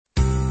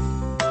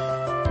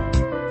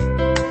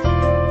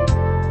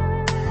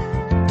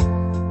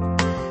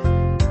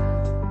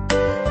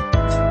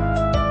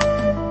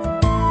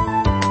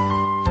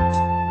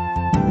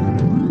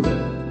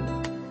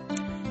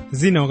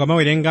zina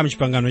ukamawerenga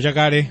mchipangano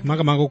chakale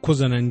makamaka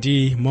kukhuzana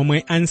ndi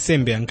momwe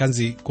ansembe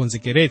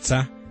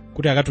ankazikonzekeretsa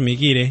kuti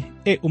akatumikire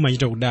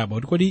umachita kudabwa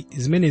kuti kodi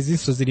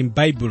zimenezinso zili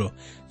m'baibulo.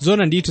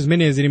 Zona ndithu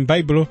zimenezi zili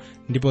m'baibulo,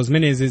 ndipo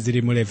zimenezi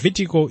zili mu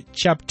Levitical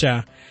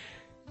chapter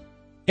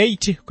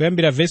 8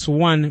 kuyambira verse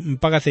 1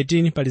 mpaka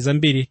 13. Pali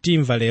zambiri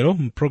timva lero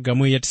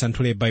mpulogalamu ya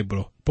tisanthule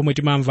baibulo, pomwe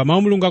timamva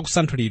mawu Mulungu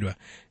akusanthulidwa,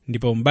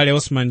 ndipo m'bale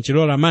Osman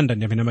Chilola Manda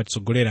ndi amene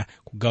amatitsogolera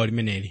ku gawo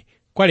limeneli.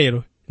 Kwa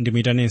lero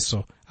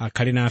ndimuyitanenso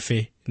akhale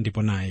nafe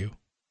ndipo nayo.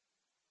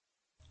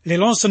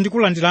 Lelonso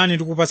ndikulandirani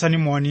ndikupatsani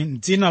moni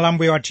m'dzina la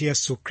Ambuye wathu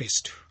Yesu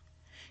Khristu.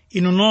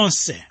 Inu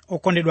nonse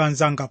okondedwa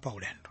anzanga pa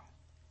ulendo.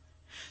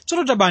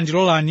 Tsono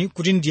tabandilolani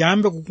kuti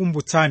ndiyambe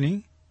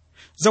kukumbutsani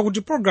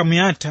zakuti programu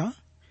yatha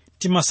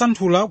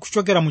timasanthula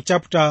kuchokera mu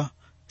chapter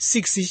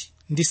 6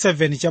 ndi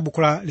 7 cha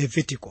buku la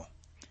Levitical,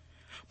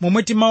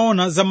 momwe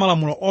timaona za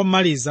malamulo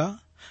omaliza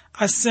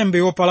a nsembe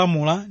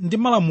yopalamula ndi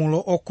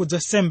malamulo okhudza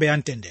nsembe ya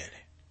mtendere.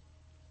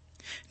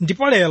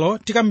 Ndipo lero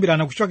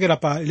tikambirana kuchokera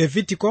pa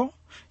Levitical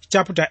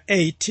chapter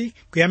 8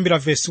 kuyambira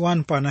verse 1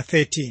 mpaka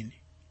 13,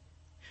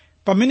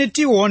 pamene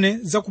tione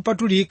za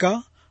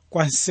kupatulika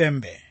kwa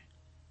nsembe.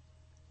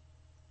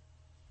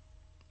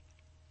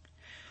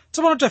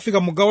 Tsopano tafika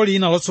mu gawo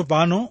lina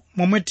lotsopano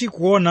momwe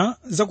tikuona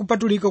za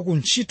kupatulika ku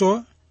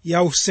ntchito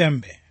ya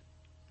usembe.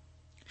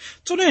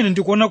 Tsono ine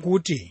ndikuona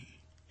kuti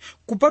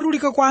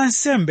kupatulika kwa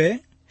ansembe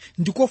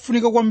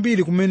ndikofunika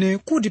kwambiri kumene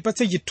kuti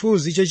patse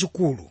chithunzi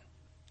chachikulu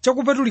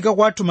chakupatulika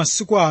kwathu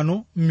masiku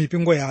ano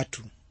m'mipingo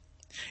yathu.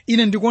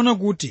 Ine ndikuona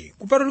kuti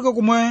kupatulika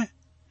kumwe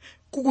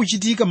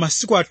kukuchitika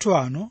masiku athu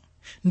ano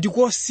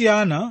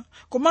ndikosiyana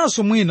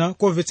komanso mwina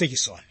komvetsa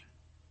chisoni.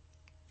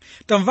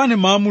 Tamvani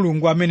mawu a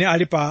Mulungu amene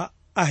ali pa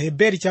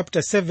Aheberi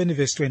chapter 7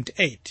 verse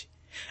 28,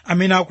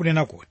 amene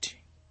akunena kuti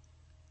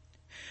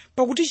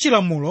pakuti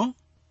chilamulo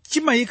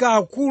chimayika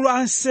akulu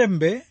a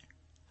nsembe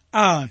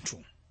a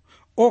anthu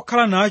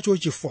okhala nacho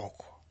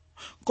chifoko,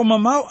 koma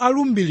mawu a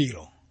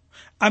lumbiriro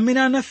amene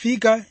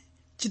anafika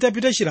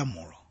chitapita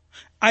chilamulo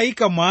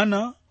ayika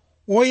mwana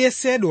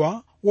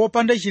woyesedwa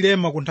wopanda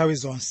chilema ku nthawi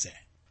zonse.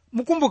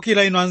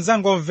 Mukumbukira inu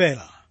anzanga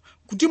omvera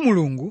kuti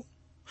Mulungu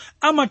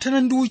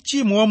amathana ndi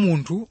uchimo wa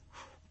munthu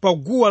pa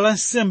guwa la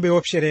nsembe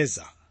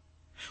yopsereza.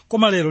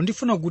 Koma lero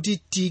ndifuna kuti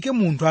tiyike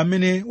munthu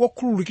amene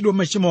wakhululukidwa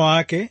machimo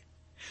ake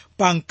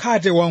pa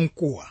mkhate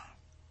wamkuwa.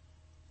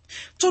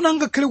 Tsono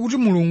ngakhale kuti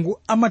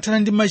Mulungu amathana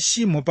ndi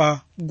machimo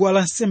pa guwa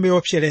la nsembe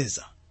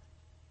yopsereza,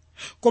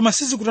 koma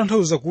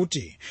sizikutanthauza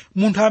kuti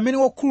munthu amene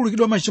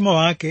wakhululukidwa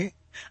machimo ake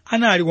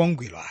anali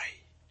wangwiro ayi.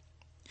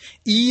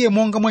 Iye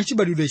monga mwa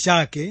chibadwidwe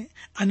chake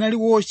anali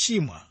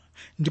wochimwa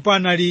ndipo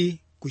anali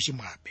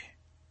kuchimwabe.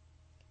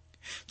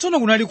 Tsono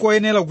kunali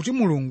koyenera kuti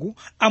Mulungu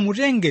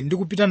amutenge ndi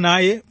kupita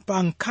naye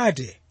pa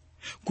mkhate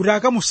kuti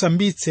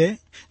akamusambitse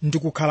ndi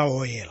kukhala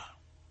woyera.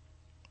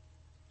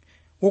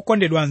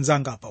 Wokondedwa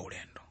anzanga pa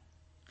ulendo,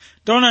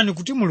 taonani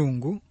kuti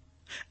Mulungu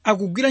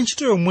akugwira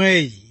ntchito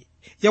yomweyi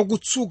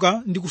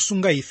yakutsuka ndi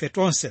kusunga ife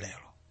tonse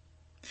lero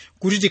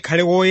kuti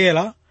tikhale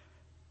woyera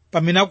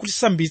pamene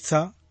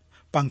akutisambitsa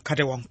pa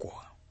mkhate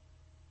wamkuwa.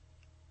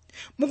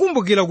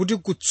 Mukumbukira kuti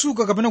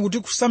kutsuka kapena kuti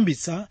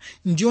kusambitsa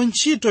ndiyo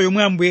ntchito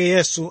yomwe Ambuye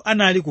Yesu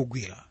anali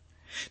kugwira,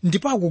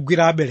 ndipo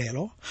akugwira abe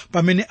lero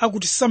pamene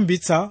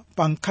akutisambitsa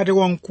pa mkhate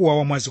wamkuwa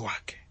wa mwazi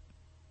wake.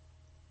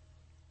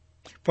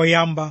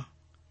 Poyamba,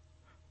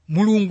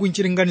 Mulungu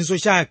m'chilinganizo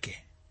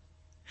chake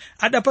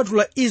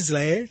adapatula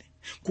Israeli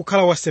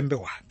kukhala wansembe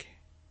wake.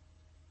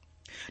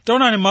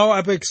 Taonani mawu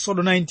a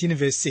Exodo 19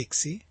 verse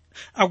 6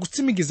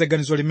 akutsimikiza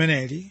ganizo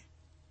limeneli,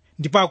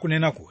 ndipo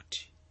akunena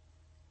kuti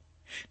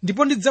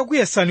ndipo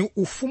ndidzakuyesani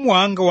ufumu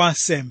wanga wa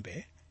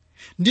nsembe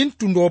ndi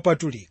mtundu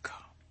wopatulika.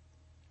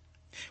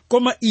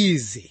 Koma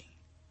izi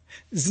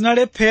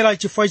zinalephera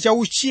chifukwa cha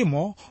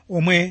uchimo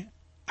omwe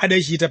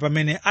adachita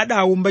pamene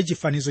adawumba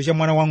chifanizo cha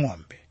mwana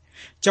wang'ombe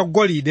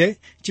chagolide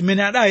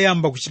chimene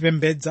adayamba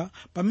kuchipembedza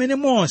pamene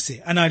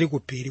Mose anali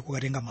ku phiri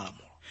kukatenga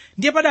malamulo.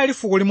 Ndiye padali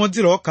fuko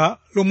limodzi lokha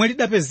lomwe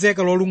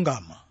lidapezeka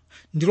lolungama,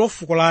 ndilo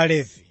fuko la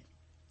Alevi.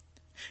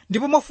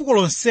 Ndipo mwa fuko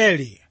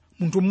lonseli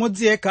munthu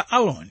mmodzi yekha,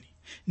 Aaroni,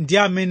 ndi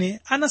amene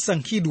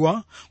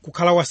anasankhidwa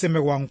kukhala wansembe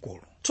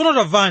wamkulu. Tsono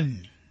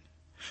tamvani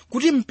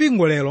kuti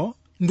mpingo lero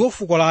ndi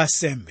fuko la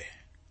ansembe.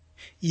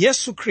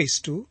 Yesu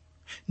Khristu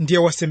ndiye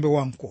wansembe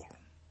wamkulu.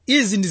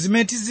 Izi ndi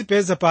zimene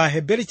tizipeza pa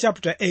Aheberi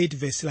chapter 8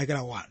 verse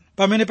 1,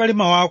 pamene pali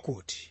mawu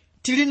akuti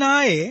tili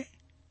naye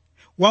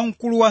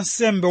wamkulu wa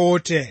nsembe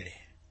wotere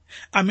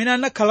amene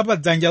anakhala pa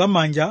dzanja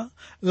lamanja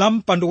la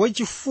mpando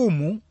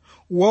wachifumu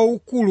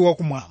waukulu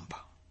wakumwamba.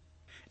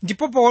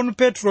 Ndipo pa 1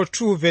 Petro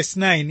 2 verse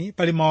 9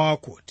 pali mawu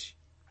akuti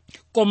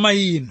koma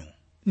inu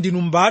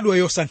ndinu mbadwa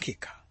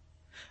yosankhika,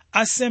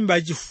 ansembe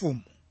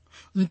achifumu,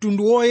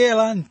 mtundu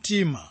woyera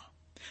mtima,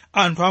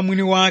 anthu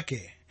amwini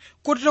wake,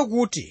 kotero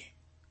kuti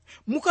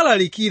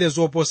mukalalikire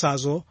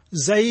zoposazo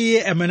za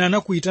iye amene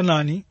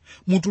anakuyitanani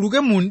mutuluke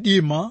mu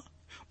mdima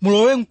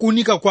mulowe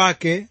mkuwunika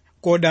kwake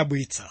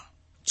kodabwitsa.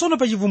 Tsono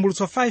pa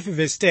Chivumbulutso 5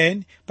 verse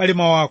 10 pali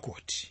mawu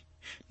akuti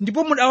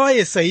ndipo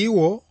mudawayesa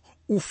iwo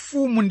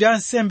ufumu ndi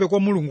ansembe kwa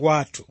Mulungu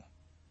wathu,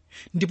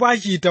 ndipo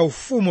achita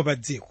ufumu pa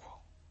dziko.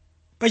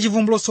 Pa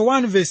chivumbulutso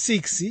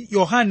 1:6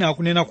 Yohane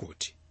akunena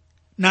kuti,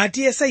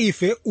 natiyesa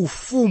ife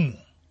ufumu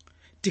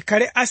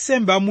tikhale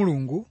ansembe a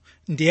Mulungu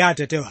ndi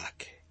Atate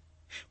wake.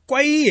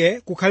 Kwa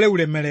iye kukhale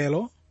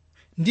ulemerero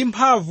ndi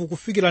mphamvu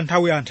kufikira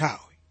nthawi ya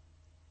nthawi.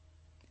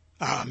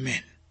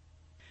 Amen.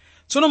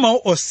 Tsono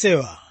mawu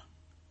onsewa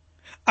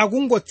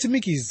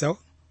akungotsimikiza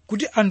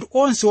kuti anthu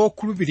onse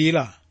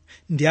okhulupirira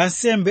ndi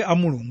ansembe a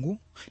Mulungu,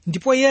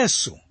 ndipo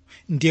Yesu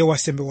ndiye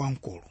wansembe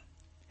wamkulu.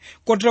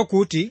 Kotero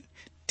kuti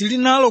tili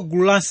nalo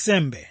gulu la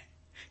nsembe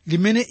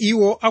limene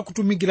iwo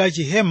akutumikira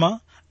chihema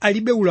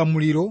alibe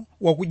ulamuliro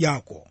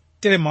wakudyako.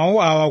 Tere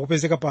mawu awa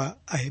akupezeka pa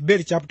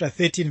Aheberi chapter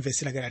 13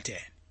 verse 10.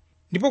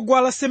 Ndipo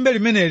gulu la nsembe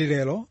limeneli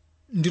lero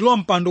ndilo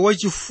mpando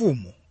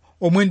wachifumu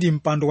omwe ndi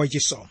mpando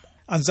wachisomo.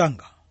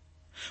 Anzanga,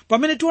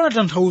 pamene tiona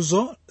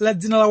tanthauzo la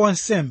dzina la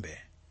wansembe,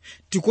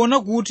 tikuona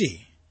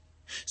kuti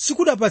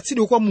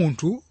sikudapatsidwe kwa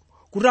munthu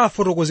kuti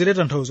afotokozere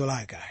tanthauzo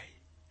lake,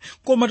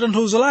 koma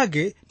tanthauzo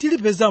lake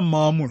tilipeza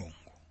m'mawu a Mulungu.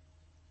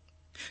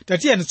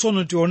 Tatiyeni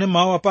tsono tione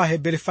mawu pa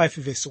Aheberi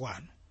 5 verse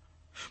 1,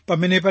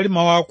 pamene pali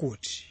mawu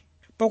akuti,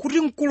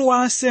 pakuti mkulu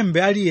wa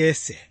ansembe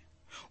aliyense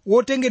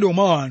wotengedwa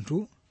mwa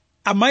anthu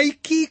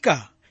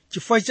amayikika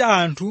chifukwa cha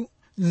anthu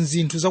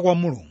m'zinthu za kwa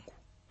Mulungu,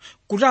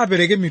 kuti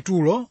apereke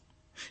mitulo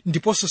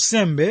ndiponso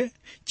nsembe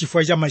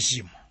chifukwa cha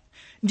machimo.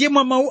 Ndiye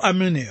mwa mawu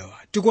amenewa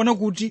tikuona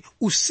kuti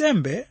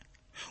usembe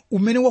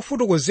umene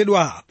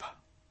wafotokozedwa apa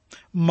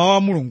m'mawu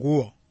a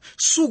Mulunguwo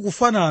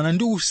sukufanana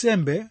ndi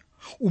usembe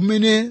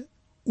umene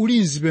uli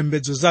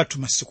m'zipembedzo zathu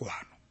masiku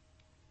ano.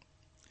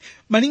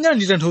 Malingana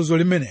ndi tanthauzo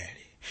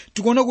limeneli,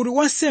 tikuona kuti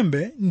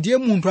wansembe ndiye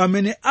munthu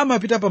amene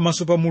amapita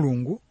pamaso pa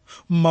Mulungu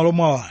m'malo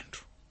mwa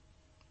anthu.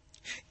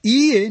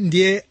 Iye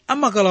ndiye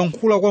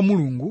amakalankhula kwa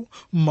Mulungu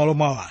m'malo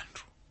mwa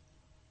anthu.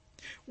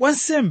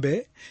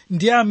 Wansembe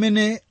ndiye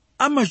amene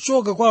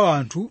amachoka kwa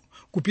anthu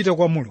kupita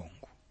kwa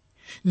Mulungu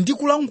ndi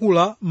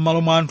kulankhula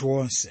m'malo mwa anthu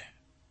onse.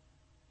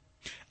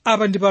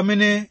 Apa ndi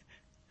pamene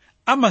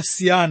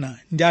amasiyana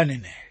ndi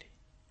aneneri,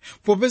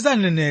 popeza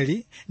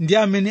aneneri ndi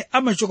amene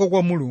amachoka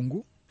kwa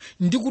Mulungu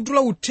ndi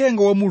kutula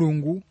uthenga wa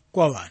Mulungu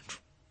kwa anthu.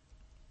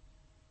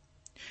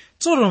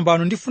 Tsono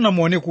pano ndifuna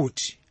muone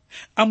kuti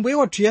Ambuye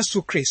wathu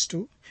Yesu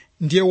Khristu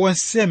ndiye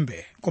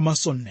wansembe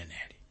komanso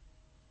mneneri.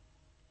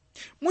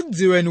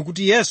 Mudziweni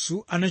kuti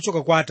Yesu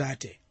anachoka kwa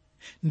Atate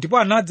ndipo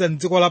anadza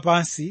m'dziko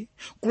lapansi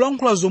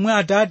kulankhula zomwe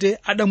Atate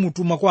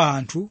adamutuma kwa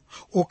anthu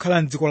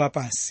okhala m'dziko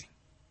lapansi.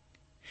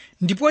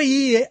 Ndipo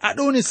iye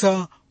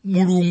adaonetsa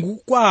Mulungu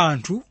kwa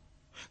anthu,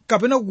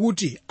 kapena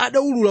kuti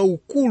adaulula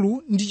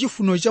ukulu ndi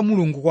chifuniro cha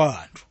Mulungu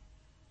kwa anthu.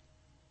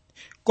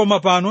 Koma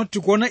pano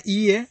tikuona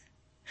iye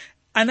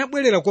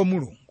anabwerera kwa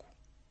Mulungu,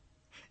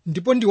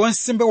 ndipo ndi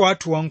wansembe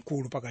wathu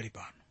wamkulu pakali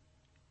pano.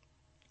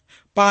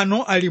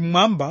 Pano ali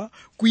mmwamba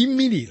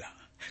kuyimirira,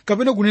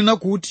 kapena kunena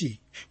kuti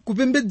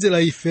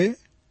kupembedzera ife,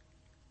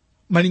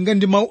 malinga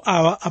ndi mawu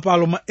awa apa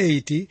Aroma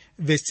 8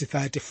 verse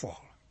 34.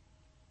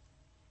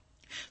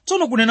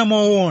 Tsono kunena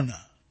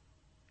moona,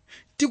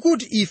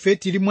 tikuti ife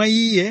tili mwa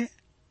iye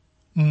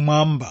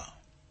mmwamba.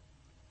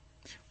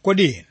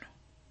 Kodi inu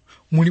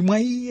muli mwa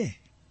iye?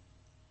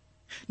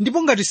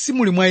 Ndipo ngati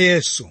simuli mwa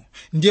Yesu,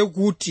 ndiye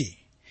kuti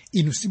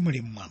inu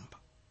simuli mmwamba,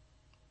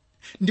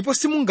 ndipo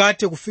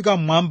simungathe kufika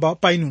mmwamba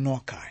pa inu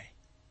nokha.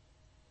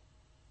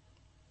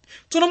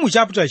 Tsono mu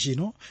chapter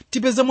chino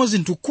tipezamo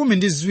zinthu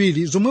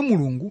 12 zomwe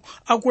Mulungu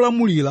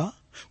akulamulira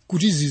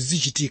kuti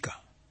zizichitika.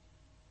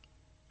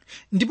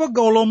 Ndipo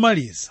gawo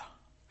lomaliza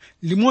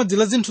limodzi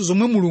la zinthu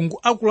zomwe Mulungu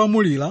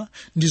akulamulira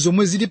ndi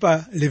zomwe zili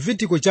pa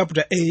Levitico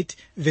chapter 8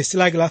 verse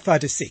lake la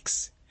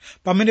 36,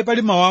 pamene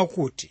pali mawu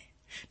akuti,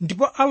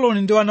 ndipo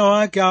Aaroni ndi wana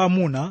wake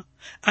aamuna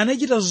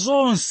anachita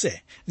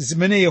zonse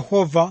zimene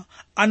Yehova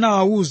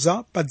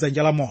anawawuza pa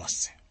dzanja la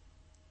Mose.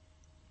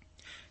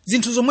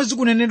 Zinthu zomwe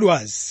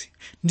zikunenedwazi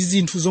ndi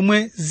zinthu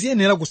zomwe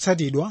ziyenera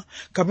kutsatidwa,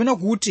 kapena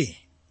kuti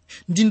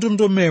ndi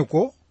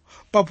ndondomeko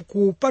pa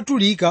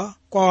kupatulika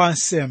kwa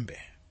ansembe.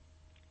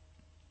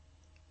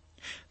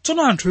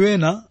 Tsono anthu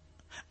ena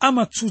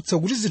amatsutsa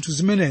kuti zinthu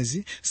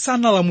zimenezi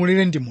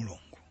sanalamulire ndi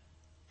Mulungu,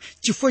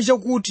 chifukwa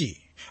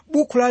chakuti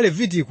buku la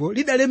Levitiko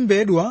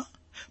lidalembedwa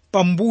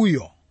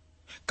pambuyo,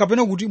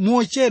 kapena kuti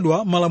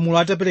mochedwa malamulo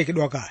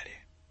ataperekedwa kale.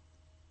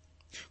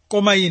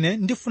 Koma ine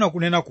ndifuna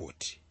kunena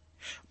kuti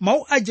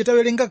mawu aja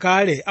tawerenga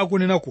kale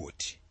akunena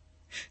kuti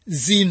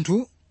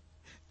zinthu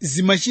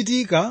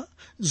zimachitika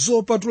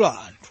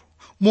zopatula anthu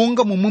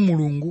monga momwe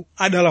Mulungu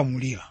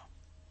adalamulira.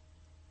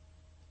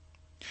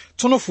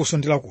 Tsono funso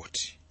ndi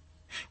lakuti,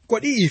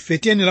 kodi ife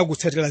tiyenera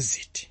kutsatira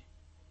ziti?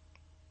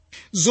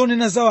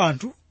 Zonena za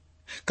anthu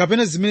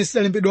kapena zimene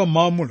zidalembedwa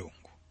m'mawu a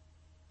Mulungu?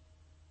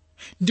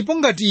 Ndipo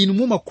ngati inu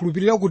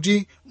mumakhulupirira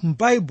kuti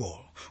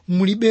m'Baibulo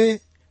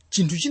mulibe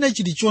chinthu china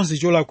chilichonse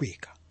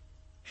cholakwika,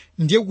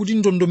 ndiye kuti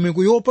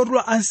ndondomeko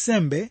yopatula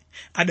ansembe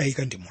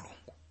adayika ndi Mulungu.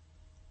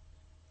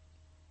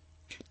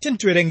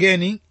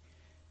 Tiwerengeni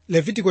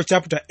Levitico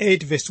chapter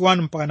 8 verse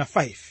 1 mpaka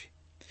 5,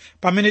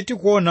 pamene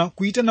tikuona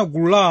kuyitana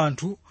gulu la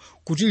anthu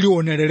kuti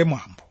lionerere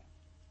mwambo.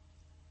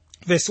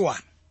 Verse 1,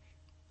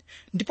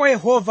 Ndipo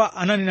Yehova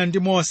ananena ndi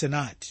Mose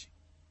nati,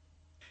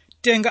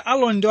 tenga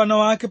Aaroni ndi ana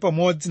wake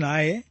pamodzi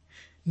naye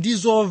ndi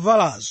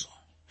zovalazo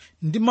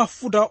ndi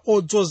mafuta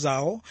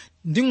odzozawo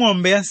ndi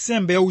ng'ombe ya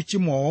nsembe ya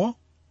uchimowo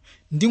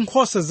ndi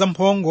nkhosa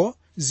zamphongo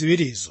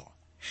ziwirizo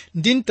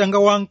ndi mtanga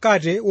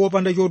wamkate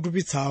wopanda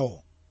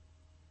chotupitsawo.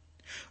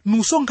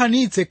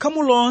 Nusonkhanitse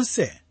khamu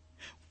lonse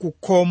ku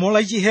khomo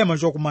la chihema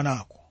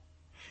chokumanako.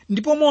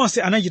 Ndipo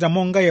Mose anachita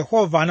monga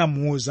Yehova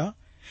anamuwuza,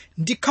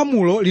 ndi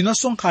khamulo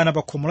linasonkhana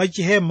pa khomo la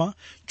chihema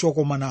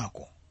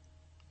chokumanako.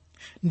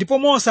 Ndipo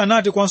Mose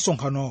anati kwa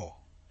msonkhanowo,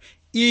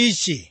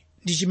 ichi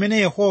ndi chimene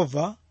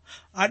Yehova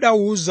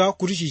adawuza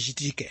kuti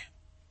chichitike.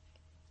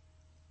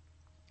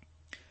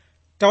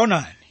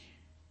 Taonani,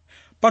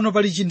 pano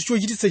pali chinthu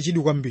chochititsa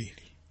chidwi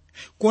kwambiri,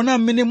 kuona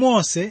mmene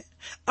Mose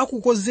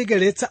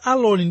akukonzekeretsa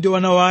Aaroni ndi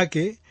wana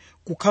wake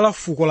kukhala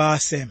fuko la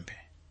ansembe.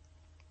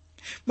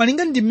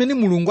 Malinga ndi mmene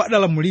Mulungu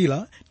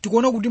adalamulira,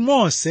 tikuona kuti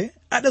Mose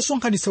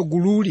adasonkhanitsa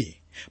gululi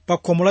pa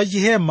khomo la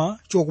chihema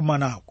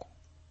chokumanako.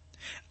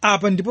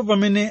 Apa ndipo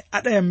pamene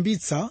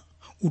adayambitsa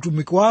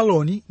utumiki wa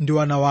Aaroni ndi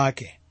wana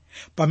wake,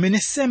 pamene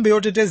nsembe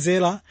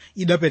yotetezera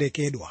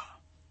idaperekedwa,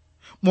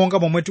 monga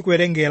momwe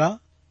tikuwerengera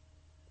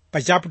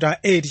pa chapter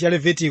 8 cha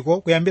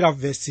Levitiko kuyambira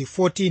verse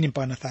 14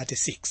 mpaka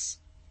 36.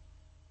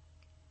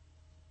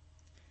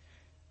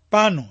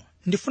 Pano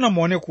ndifuna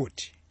muone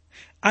kuti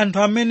anthu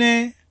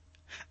amene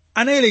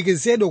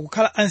anayerekezedwa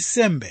kukhala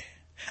ansembe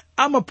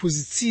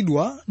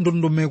amaphunzitsidwa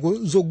ndondomeko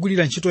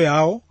zogwirira ntchito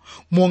yawo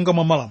monga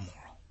mwa malamulo.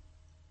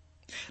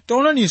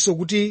 Taonaninso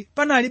kuti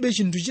panalibe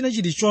chinthu china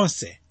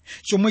chilichonse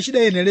chomwe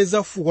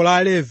chidayenereza fuko la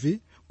Alevi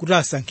kuti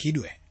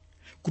asankhidwe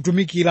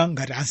kutumikira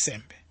ngati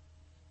ansembe.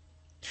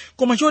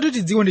 Koma choti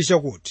tidziwe ndi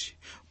chakuti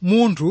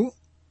munthu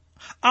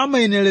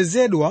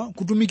amayenerezedwa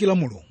kutumikira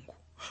Mulungu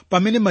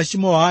pamene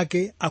machimo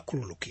ake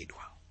akhululukidwa.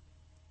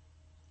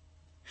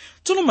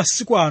 Tsono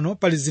masiku ano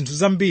pali zinthu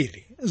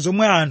zambiri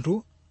zomwe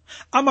anthu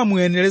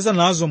amamuyenereza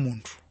nazo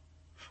munthu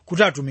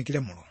kuti atumikire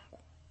Mulungu.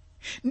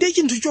 Ndiye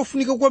chinthu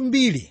chofunika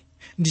kwambiri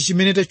ndi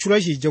chimene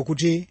tatchula chija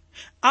kuti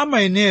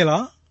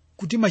amayenera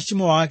kuti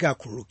machimo ake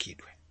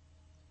akhululukidwe,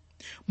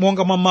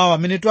 monga mwa mawu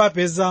amene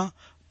tiwapeza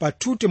pa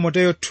 2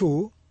 Timoteyo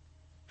 2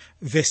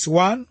 verse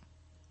 1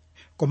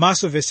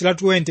 komanso verse la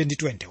 20 ndi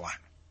 21.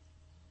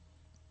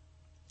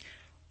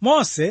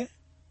 Mose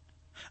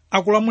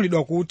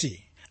akulamulidwa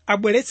kuti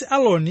abweretse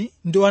Aaroni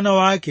ndi wana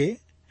wake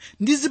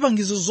ndi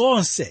zipangizo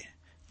zonse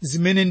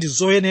zimene ndi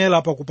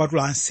zoyenera pa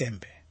kupatula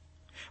ansembe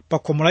pa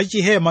khomo la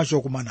chihema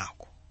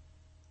chokumanako.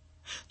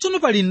 Tsono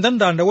pali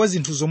mndandanda wa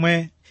zinthu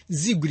zomwe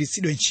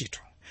zigwiritsidwe ntchito,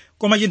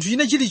 koma chinthu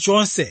china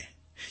chilichonse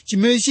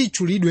chimene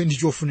chitchulidwe ndi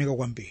chofunika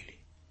kwambiri.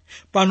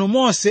 Pano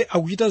Mose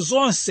akuchita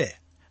zonse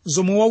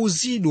zomwe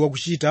wauzidwa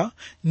kuchita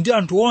ndi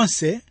anthu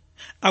onse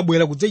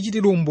abwera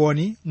kudzachitira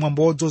umboni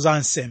mwambo wodzoza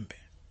ansembe.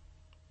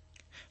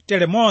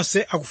 Tere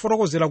Mose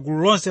akufotokozera gulu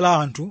lonse la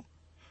anthu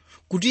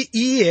kuti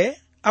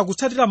iye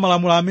akutsatira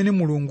malamulo amene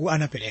Mulungu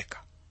anapereka.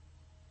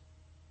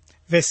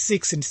 Verse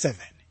 6 and 7.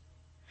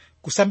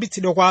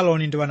 Kusambitsidwa kwa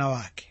Aaroni ndi wana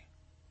wake.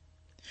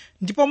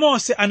 Ndipo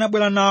Mose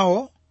anabwera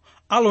nawo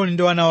Aaroni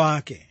ndi wana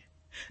wake,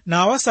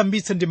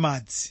 nawasambitsa ndi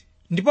madzi.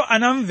 Ndipo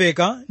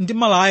anamveka ndi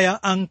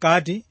malaya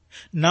amkati,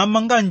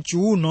 namanga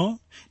mchiuno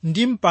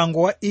ndi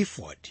mpango wa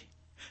efodi,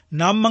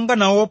 namanga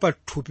nawo pa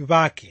thupi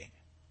pake.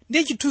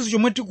 Ndiye chithunzi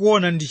chomwe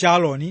tikuona ndi cha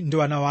Aaroni ndi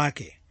wana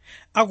wake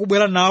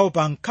akubwera nawo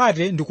pa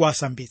mkate ndi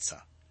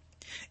kuwasambitsa.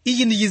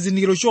 Ichi ndi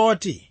chizindikiro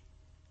choti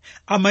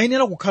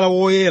amayenera kukhala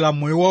woyera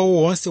moyo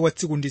wawo wonse wa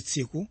tsiku ndi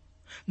tsiku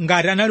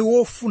ngati anali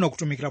wofuna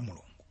kutumikira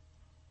Mulungu.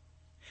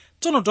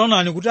 Tsono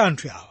taonani kuti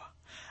anthu awa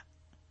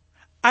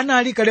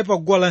anali kale pa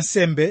guwa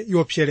lansembe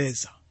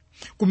yopsereza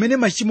kumene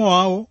machimo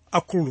awo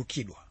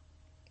akhululukidwa,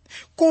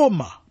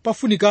 koma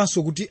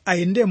pafunikanso kuti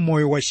ayende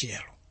moyo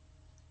wachiyero.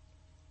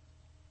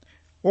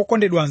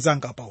 Wokondedwa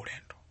anzanga pa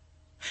ulendo,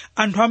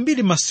 anthu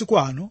ambiri masiku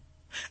ano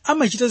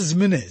amachita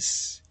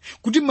zimenezi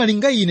kuti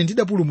malinga ine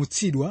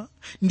ndidapulumutsidwa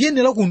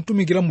ndiyenera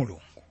kumtumikira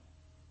Mulungu.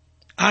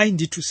 Ayi,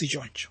 ndithu si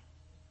choncho.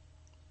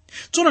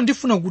 Tsono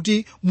ndifuna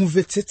kuti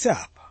mumvetsetse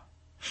apa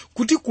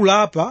kuti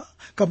kulapa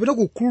kapena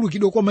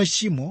kukhululukidwa kwa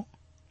machimo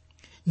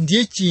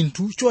ndiye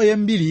chinthu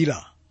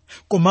choyambirira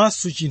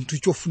komanso chinthu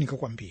chofunika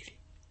kwambiri.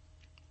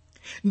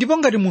 Ndipo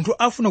ngati munthu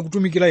afuna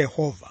kutumikira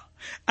Yehova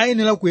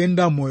ayenera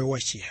kuyenda moyo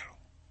wachiyero.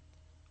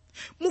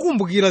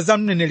 Mukumbukira za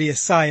mneneri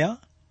Yesaya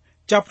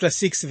chapter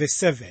 6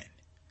 verse 7,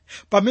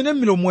 pamene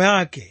milomo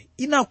yake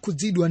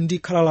inakhudzidwa ndi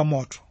khala la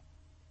moto.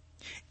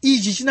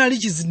 Ichi chinali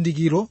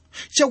chizindikiro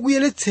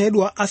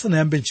chakuyeretsedwa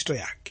asanayambe ntchito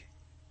yake.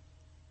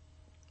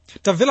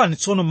 Tamverani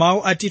tsono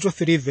mawu a Tito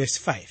 3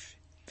 verse 5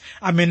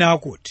 amene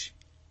akuti,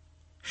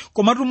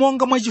 komatu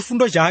monga mwa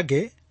chifundo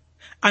chake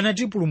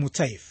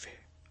anatipulumutsa ife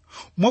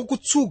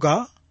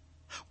mwakutsuka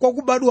kwa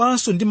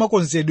kubadwanso ndi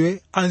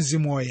makonzedwe a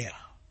Mzimu Woyera.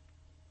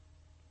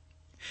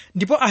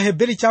 Ndipo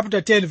Aheberi chapter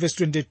 10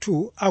 verse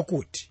 22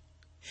 akuti,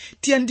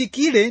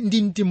 tiyandikire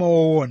ndi mtima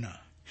woona,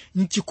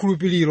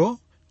 mchikhulupiriro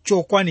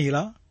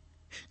chokwanira,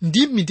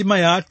 ndi mitima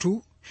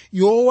yathu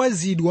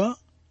yowazidwa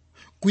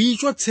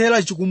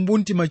kuyichotsera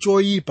chikumbumtima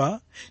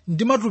choyipa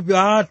ndi matupi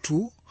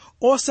athu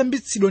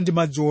osambitsidwa ndi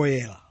madzi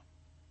oyera.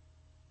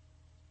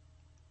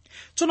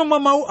 Tsono mwa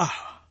mawu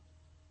awa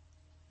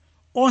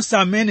onse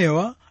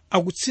amenewa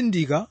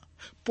akutsindika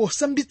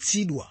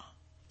posambitsidwa,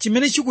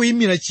 chimene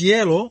chikuyimira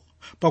chiyero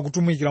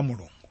pakutumikira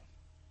Mulungu.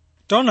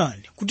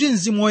 Taonani kuti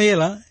Mzimu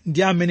Woyera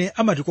ndi amene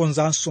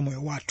amatikonzanso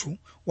moyo wathu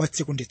wa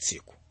tsiku ndi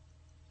tsiku.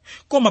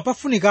 Koma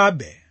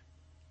pafunikabe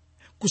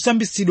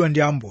kusambitsidwa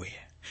ndi Ambuye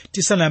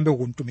tisanayambe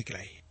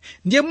kumtumikira Iye.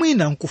 Ndiye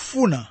mwina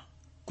nkufuna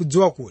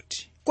kudziwa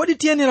kuti kodi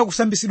tiyenera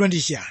kusambitsidwa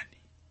ndi chiyani?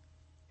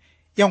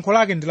 Yankho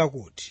lake ndi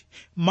lakuti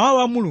mawu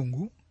a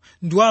Mulungu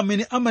ndiwo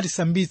amene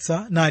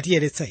amatisambitsa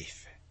natiyeretsa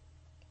ife.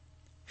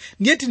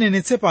 Ndiye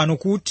tinenetse pano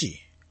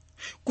kuti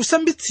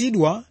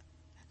kusambitsidwa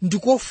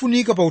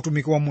ndikofunika pa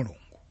utumiki wa Mulungu.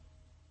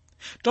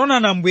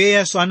 Taonani Ambuye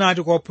Yesu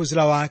anati kwa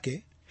ophunzira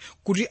wake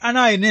kuti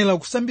anayenera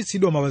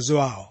kusambitsidwa mapazi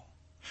awo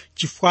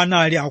chifukwa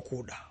anali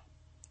akuda.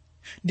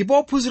 Ndipo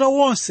ophunzira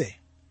wonse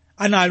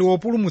anali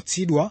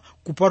wopulumutsidwa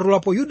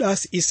kupatulapo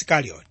Yudasi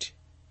Isikarioti.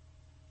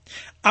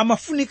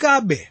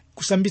 Amafunikabe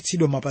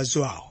kusambitsidwa mapazi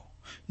awo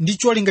ndi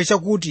cholinga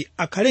chakuti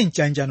akhale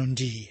mchanjano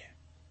ndi Iye.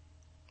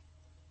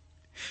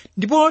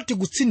 Ndipo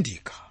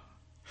tikutsindika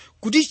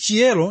kuti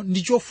chiyero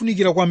ndi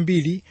chofunikira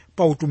kwambiri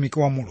pa utumiki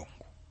wa Mulungu.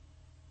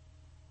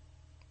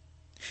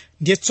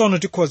 Ndiye tsono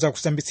tikhoza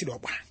kusambitsidwa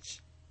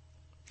bwanji?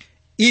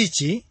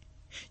 Ichi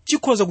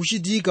chikhoza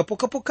kuchitika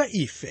pokapoka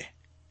ife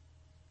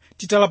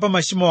titalapa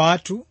machimo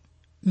athu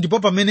ndipo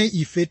pamene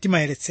ife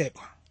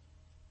timayeretsedwa.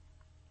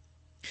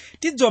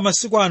 Tidziwa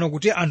masiku ano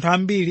kuti anthu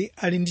ambiri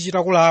ali ndi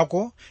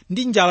chilakolako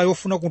ndi njala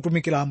yofuna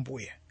kutumikira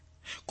Ambuye,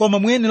 koma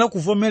muyenera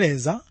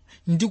kuvomereza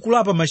ndi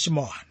kulapa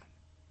machimo anu.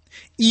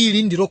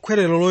 Ili ndilo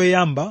khwerero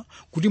loyamba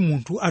kuti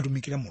munthu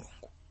atumikire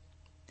Mulungu.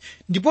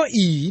 Ndipo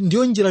iyi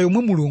ndiyo njira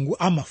yomwe Mulungu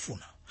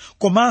amafuna,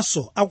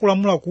 komanso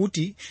akulamula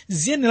kuti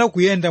ziyenera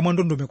kuyenda mwa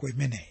ndondomeko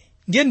imeneyi.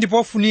 Ndiye ndipo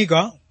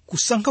ofunika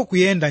kusankha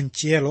kuyenda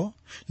mchiyero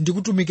ndi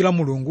kutumikira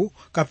Mulungu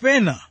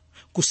kapena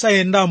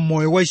kusayenda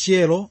m'moyo wa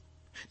chiyero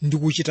ndi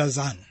kuchita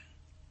zanu.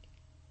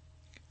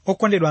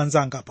 Okondedwa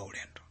anzanga pa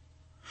ulendo,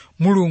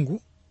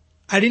 Mulungu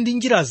ali ndi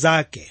njira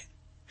zake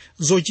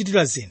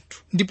zochitira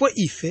zinthu, ndipo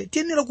ife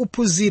tiyenera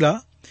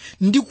kuphunzira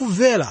ndi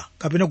kumvera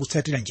kapena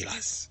kutsatira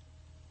njirazi.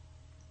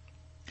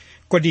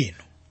 Kodi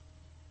inu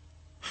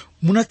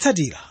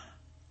munatsatira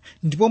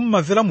ndipo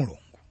mumamvera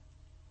Mulungu?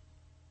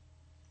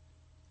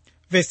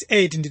 Verse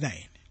 8 ndi 9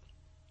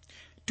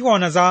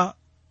 tiwaona za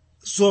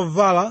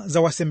zovala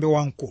za wansembe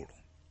wamkulu.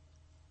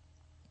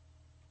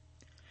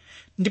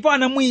 Ndipo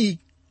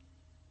anamuyika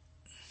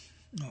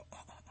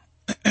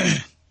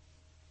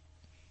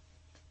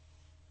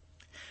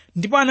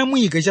ndipo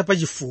anamuyika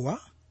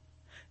chapachifuwa,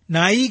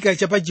 nayika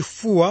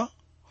chapachifuwa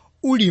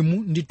Ulimu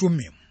ndi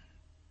Tumimu,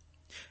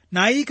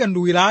 nayika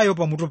nduwirayo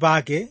pamutu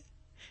pake,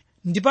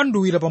 ndi pa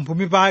nduwira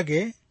pamphumi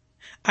pake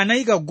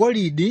anayika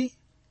golide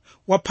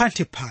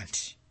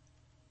waphanthiphanthi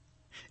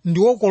ndi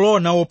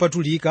wokolona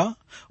wopatulika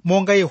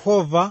monga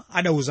Yehova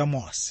adauza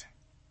Mose.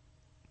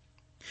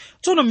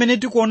 Tsono mmene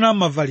tikuona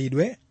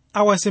mavalidwe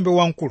a wansembe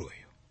wamkuluyo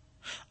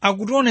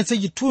akutionetsa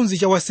chithunzi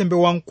cha wansembe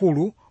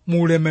wamkulu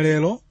mu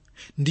ulemerero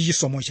ndi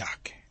chisomo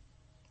chake.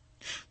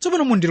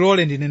 Tsopano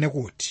mundilole ndinene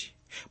kuti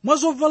mwa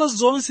zovala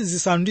zonse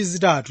zisanu ndi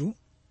zitatu,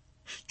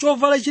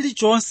 chovala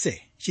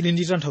chilichonse chili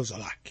ndi tanthauzo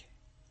lake.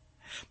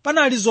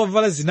 Panali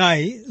zovala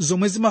zinayi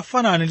zomwe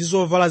zimafanana ndi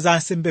zovala za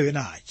ansembe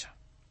ena aja,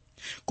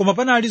 koma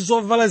panali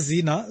zovala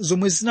zina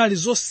zomwe zinali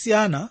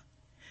zosiyana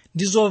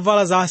ndi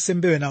zovala za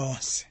ansembe ena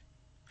onse,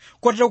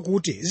 kotero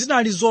kuti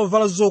zinali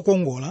zovala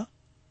zokongola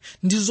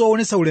ndi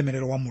zoonetsa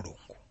ulemerero wa Mulungu.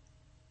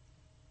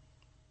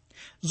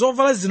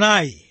 Zovala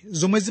zinayi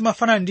zomwe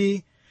zimafanana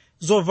ndi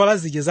zovala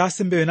zija za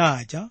ansembe ena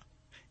aja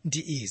ndi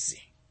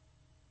izi: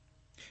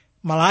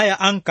 malaya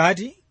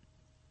amkati,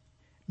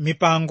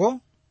 mipango,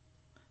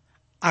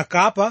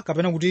 akapa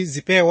kapena kuti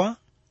zipewa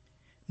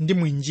ndi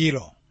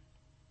mwinjiro.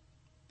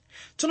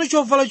 Tsono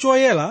chovala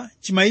choyera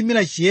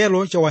chimayimira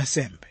chiyero cha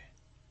wansembe.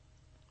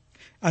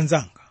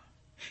 Anzanga,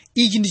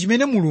 ichi ndi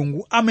chimene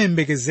Mulungu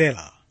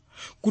amayembekezera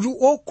kuti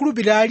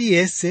okhulupirira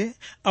aliyense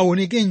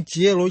aoneke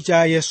mchiyero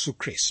cha Yesu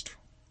Khristu.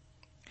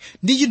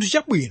 Ndi chinthu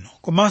chabwino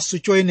komanso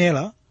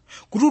choyenera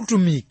kuti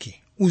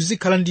utumiki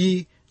uzikhala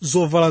ndi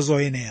zovala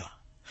zoyenera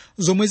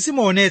zomwe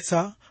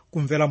zimaonetsa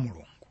kumvera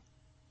Mulungu.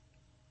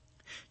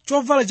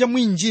 Chovala cha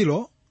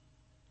mwinjiro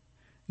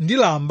ndi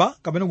lamba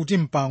kapena kuti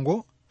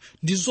mpango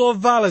ndi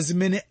zovala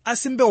zimene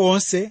ansembe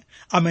onse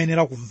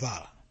amayenera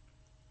kumvala.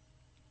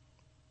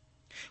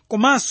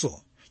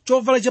 Komanso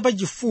chovala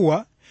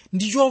chapachifuwa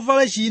ndi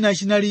chovala china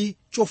chinali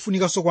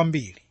chofunikanso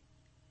kwambiri,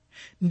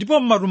 ndipo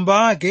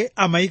m'matumba ake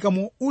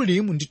amayikamo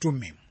Ulimu ndi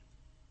Tumimu.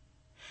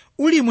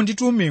 Ulimu ndi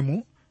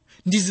Tumimu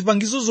ndi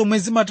zipangizo zomwe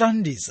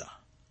zimathandiza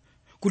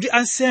kuti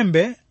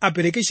ansembe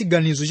apereke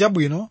chiganizo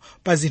chabwino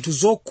pa zinthu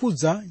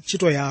zokhudza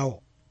ntchito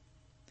yawo.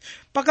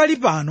 Pakali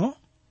pano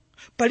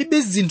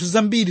palibe zinthu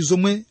zambiri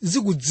zomwe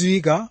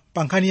zikudziwika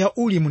pa nkhani ya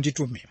Ulimu ndi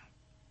Tumimu.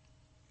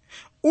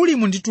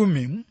 Ulimu ndi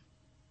Tumimu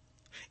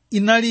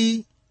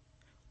inali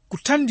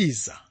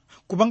kuthandiza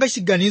kupanga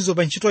chiganizo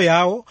pa ntchito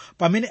yawo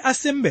pamene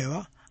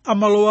asembewa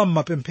amalowa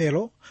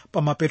m'mapemphero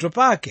pa mapeto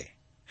pake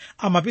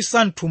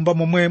amapisa mthumba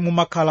momwe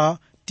mumakhala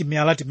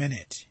timiyala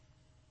timeneti.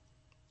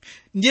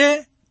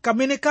 Ndiye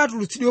kamene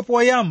katulutsidwe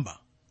poyamba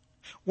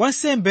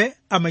wansembe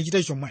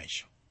amachita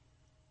chomwecho.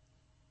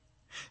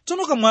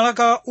 Tsono kamwala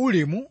ka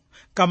ulimu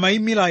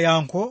kamayimira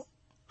yankho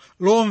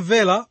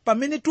lomvera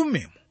pamene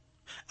tumimu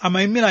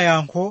amayimira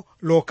yankho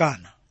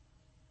lokana.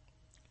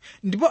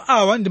 Ndipo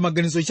awa ndi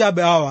maganizo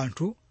chabe a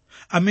anthu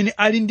amene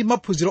ali ndi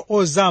maphunziro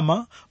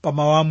ozama pa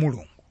mawu a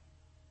Mulungu.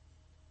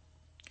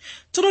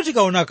 Tsono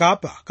tikaona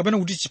kapa kapena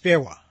kuti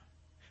chipewa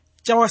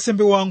cha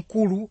wansembe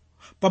wamkulu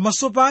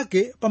pamaso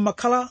pake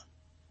pamakhala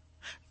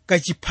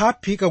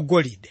kachiphaphi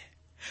kagolide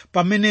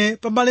pamene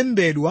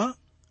pamalembedwa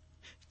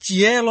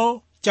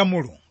chiyero cha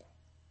Mulungu,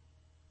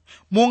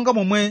 monga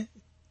momwe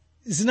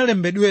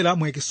zinalembedwera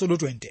mu Ekisodo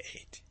 28.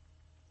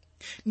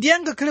 Ndiye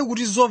ngakhale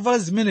kuti zovala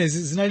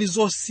zimenezi zinali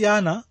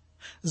zosiyana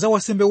za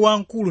wansembe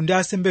wamkulu ndi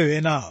asembe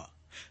enawa,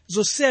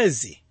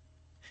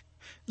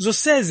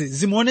 zonsezi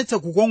zimaonetsa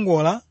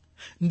kukongola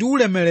ndi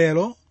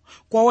ulemerero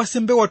kwa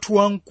wansembe wathu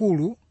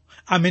wamkulu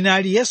amene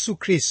ali Yesu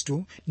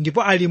Khristu,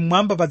 ndipo ali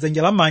mmwamba pa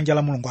dzanja lamanja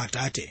la Mulungu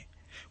Atate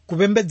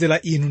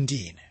kupembedzera inu ndi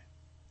ine.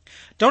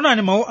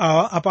 Taonani mawu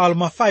awa apa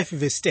Aroma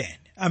 5:10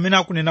 amene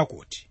akunena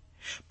kuti,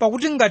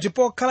 pakuti ngati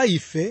pokhala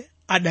ife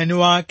adani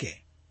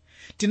wake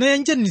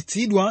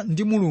tinayanjanitsidwa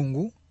ndi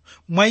Mulungu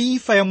mwa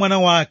imfa ya mwana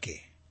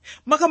wake,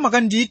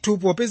 makamaka ndithu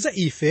popeza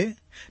ife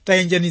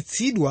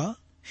tayanjanitsidwa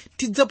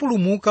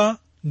tidzapulumuka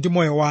ndi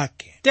moyo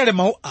wake. Tere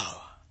mawu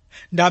awa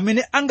ndi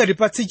amene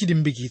angatipatse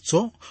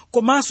chilimbikitso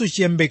komanso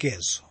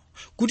chiyembekezo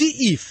kuti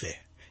ife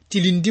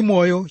tili ndi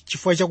moyo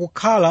chifukwa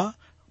chakukhala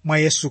mwa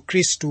Yesu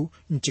Khristu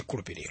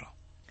mchikhulupiriro.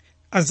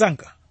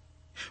 Anzanga,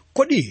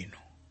 kodi inu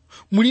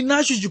muli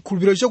nacho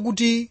chikhulupiriro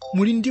chakuti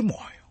muli ndi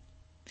moyo?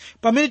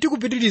 Pamene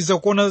tikupitiriza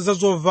kuona za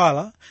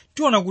zovala,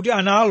 tiona kuti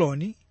ana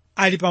Aaroni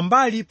ali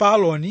pambali pa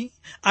Aaroni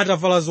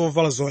atavala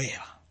zovala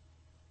zoyera.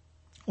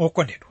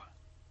 Okondedwa,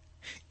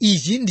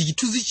 ichi ndi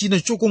chithunzi china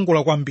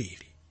chokongola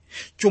kwambiri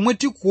chomwe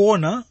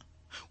tikuona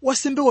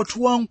wansembe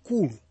wathu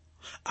wamkulu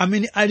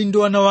amene ali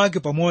ndi ana wake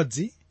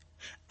pamodzi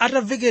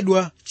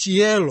atavekedwa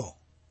chiyero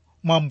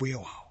mwa Mbuye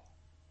wawo.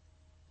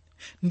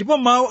 Ndipo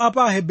mawu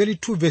apa Aheberi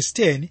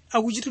 2:10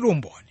 akuchitira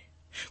umboni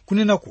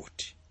kunena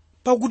kuti,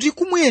 pakuti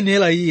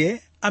kumuyenera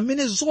iye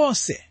amene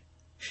zonse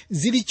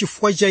zili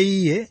chifukwa cha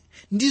iye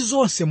ndi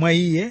zonse mwa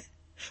iye,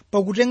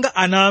 pakutenga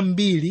ana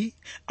ambiri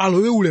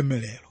alowe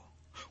ulemerero,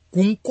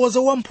 kumkoza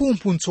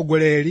wamphumphu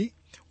mtsogoleri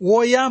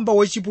woyamba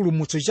wa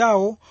chipulumutso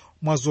chawo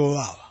mwa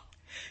zowawa.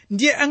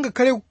 Ndiye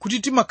angakhale kuti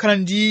timakhala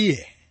ndi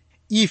iye,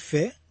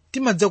 ife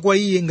timadza kwa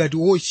iye ngati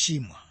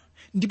wochimwa,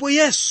 ndipo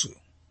Yesu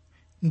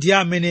ndiye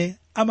amene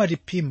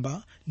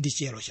amatiphimba ndi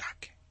chiyero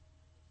chake.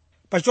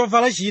 Pa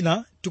chovala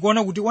china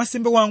tikuona kuti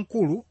wansembe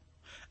wamkulu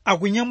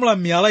akunyamula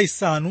miyala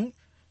isanu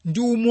ndi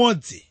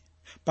umodzi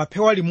pa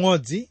phewa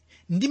limodzi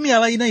ndi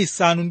miyala ina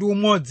isanu ndi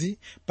umodzi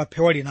pa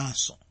phewa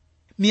linanso.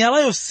 Miyala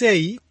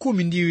yonseyi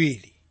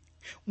 12.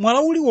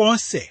 Mwala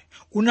uliwonse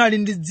unali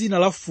ndi dzina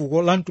la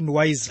fuko la mtundu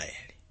wa Israeli.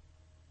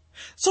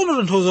 Tsono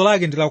tanthauzo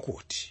lake ndi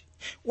lakuti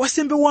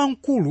wansembe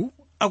wamkulu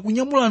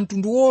akunyamula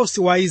mtundu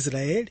wonse wa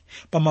Israeli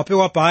pa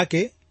mapewa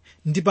pake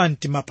ndi pa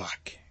mtima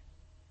pake.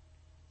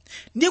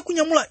 Ndiye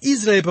kunyamula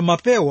Israeli pa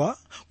mapewa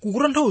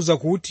kukutanthauza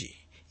kuti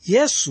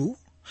Yesu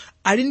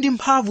ali ndi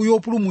mphamvu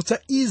yopulumutsa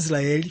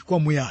Israeli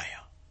kwamuyaya.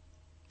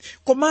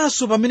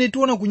 Komanso pamene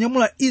tiona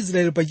kunyamula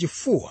Israeli pa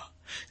chifuwa,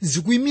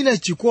 zikuyimira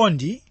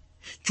chikondi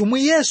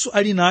chomwe Yesu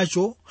ali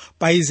nacho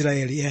pa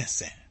Israeli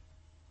yense.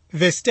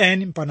 Verse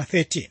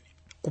 10-13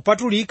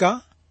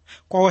 kupatulika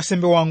kwa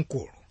wansembe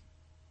wamkulu.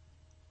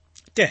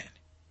 10.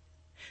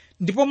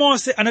 Ndipo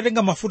Mose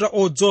anatenga mafuta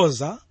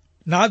odzoza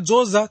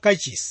nadzoza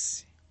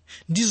kachisi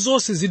ndi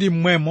zonse zili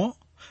mmwemo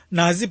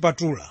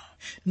nazipatula,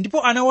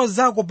 ndipo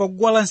anawazako pa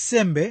guwa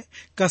lansembe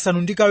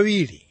kasanu ndi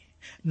kawiri,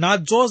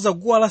 nadzoza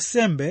guwa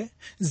lansembe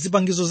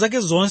zipangizo zake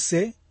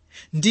zonse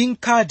ndi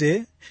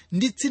mkhate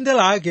ndi tsinde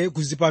lake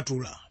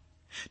kuzipatula.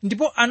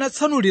 Ndipo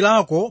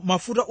anatsanulirako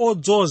mafuta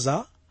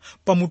odzoza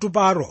pamutu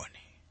pa Aaroni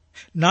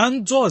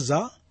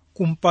namdzoza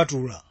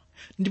kumpatula.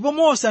 Ndipo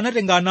Mose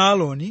anatenga ana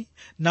Aaroni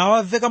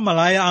nawaveka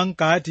malaya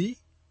amkati,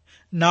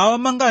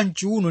 nawamanga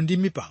mchiuno ndi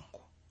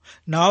mipango,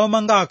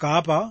 nawamanga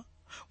akapa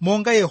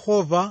monga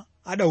Yehova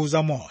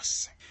adauza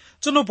Mose.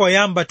 Tsono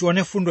poyamba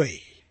tione fundo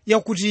iyi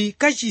yakuti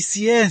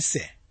kachisi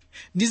yense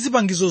ndi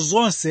zipangizo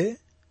zonse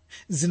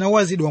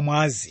zinawazidwa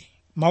mwazi.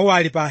 Mawu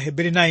ali pa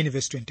Aheberi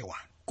 9:21.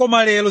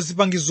 Koma lero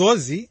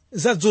zipangizozi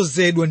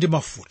zadzozedwa ndi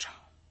mafuta.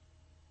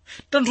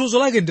 Tanthauzo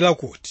lake ndi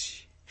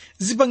lakuti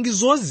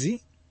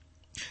zipangizozi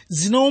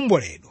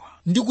zinawomboledwa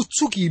ndi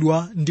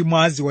kutsukidwa ndi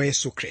mwazi wa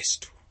Yesu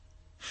Khristu.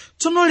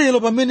 Tsono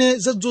lero pamene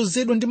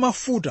zadzozedwa ndi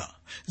mafuta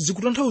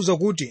zikutanthauza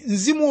kuti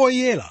Mzimu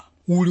Woyera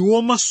uli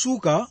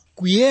womasuka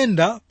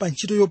kuyenda pa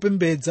ntchito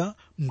yopembedza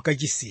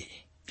mkachisiyi.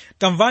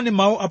 Tamvani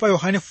mawu apa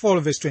Yohane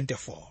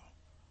 4:24.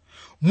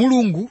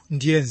 Mulungu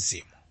ndiye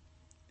Mzimu.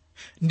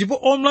 ndipo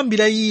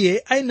omulambira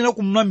iye ayenera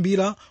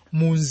kumulambira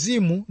mu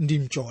mzimu ndi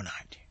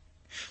mchoonadi.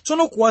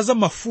 Tsono kuwaza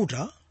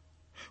mafuta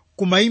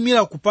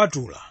kumayimira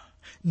kupatula,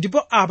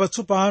 ndipo apa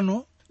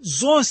tsopano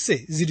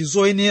zonse zili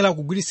zoyenera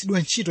kugwiritsidwa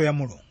ntchito ya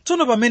Mulungu.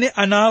 Tsono pamene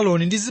ana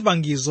Aaroni ndi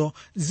zipangizo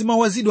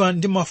zimawazidwa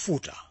ndi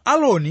mafuta,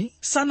 Aaroni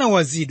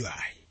sanawazidwe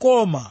ayi,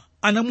 koma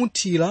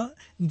anamuthira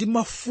ndi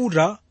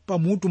mafuta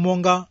pamutu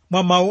monga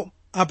mwa mawu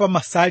apa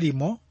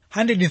Masalimo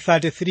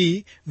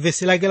 133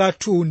 vesi lake la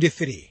 2 ndi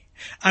 3,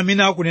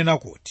 amene akunena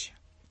kuti,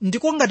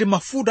 ndiko ngati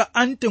mafuta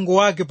a mtengo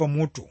wake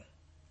pamutu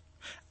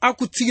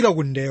akutsikira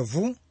ku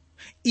ndevu,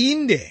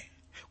 inde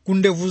ku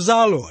ndevu za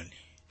Aaroni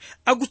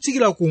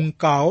akutsikira ku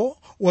mkawo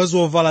wa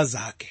zovala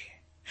zake,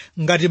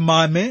 ngati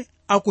mame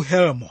aku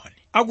Herimoni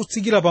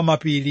akutsikira pa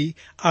mapiri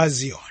a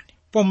Ziyoni.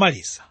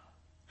 Pomaliza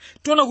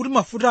tiona kuti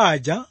mafuta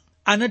aja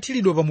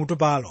anathiridwa pamutu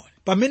pa Aaroni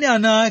pamene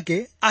ana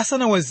ake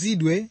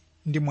asanawazidwe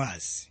ndi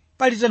mwazi.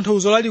 Pali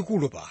tanthauzo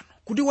lalikulu pano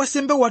kuti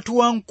wansembe wathu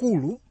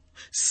wamkulu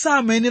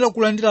samayenera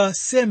kulandira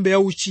nsembe ya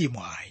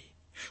uchimo ayi,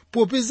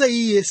 popeza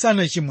iye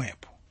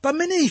sanachimwepo,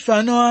 pamene ife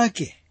ana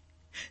ake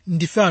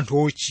ndife anthu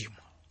ochimwa.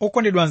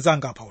 Okondedwa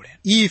anzanga pa ulendo,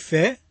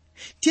 ife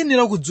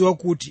tiyenera kudziwa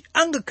kuti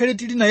angakhale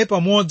tili naye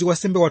pamodzi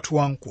wansembe wathu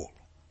wamkulu,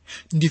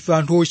 ndife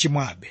anthu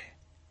ochimwabe,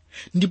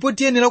 ndipo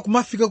tiyenera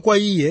kumafika kwa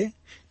iye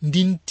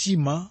ndi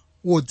mtima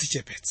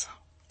wodzichepetsa.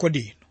 Kodi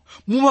inu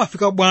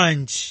mumafika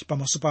bwanji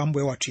pamaso pa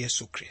Ambuye wathu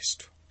Yesu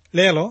Khristu?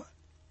 Lero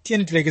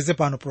tiyeni tilekeze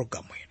pano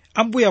programu ino.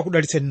 Ambuye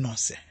akudalitseni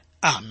nonse.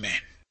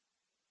 Amen.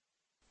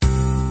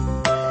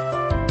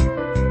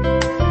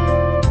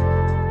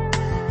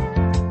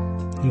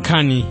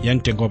 Nkhani ya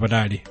mtengo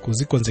wapatali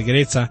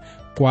kuzikonzekeretsa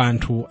kwa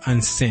anthu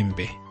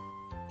ansembe.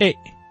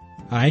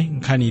 Ayi,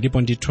 nkhani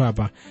ilipo ndithu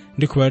apa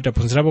ndikhuwa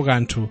taphunzirapo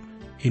kanthu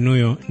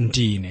inuyo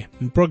ndi ine.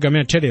 Mpulogalamu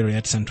ya telero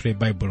ya Tisanthule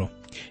Baibulo,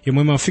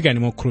 imwe mafika ni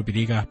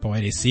mokhulupirika pa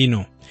wailesi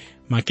ino.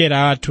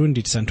 Makera athu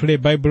ndi Tisanthule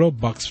Baibulo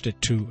Box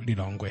 52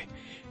 Lilongwe.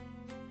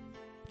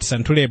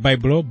 Tisanthule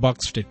Baibulo Box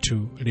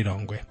 52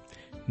 Lilongwe.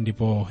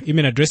 Ndipo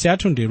email address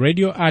yathu ndi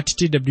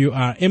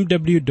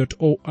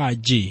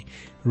radio@twrmw.org,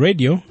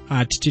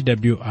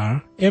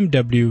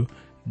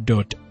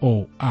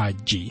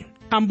 radio@twrmw.org.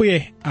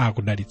 Ambuye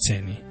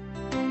akudalitseni.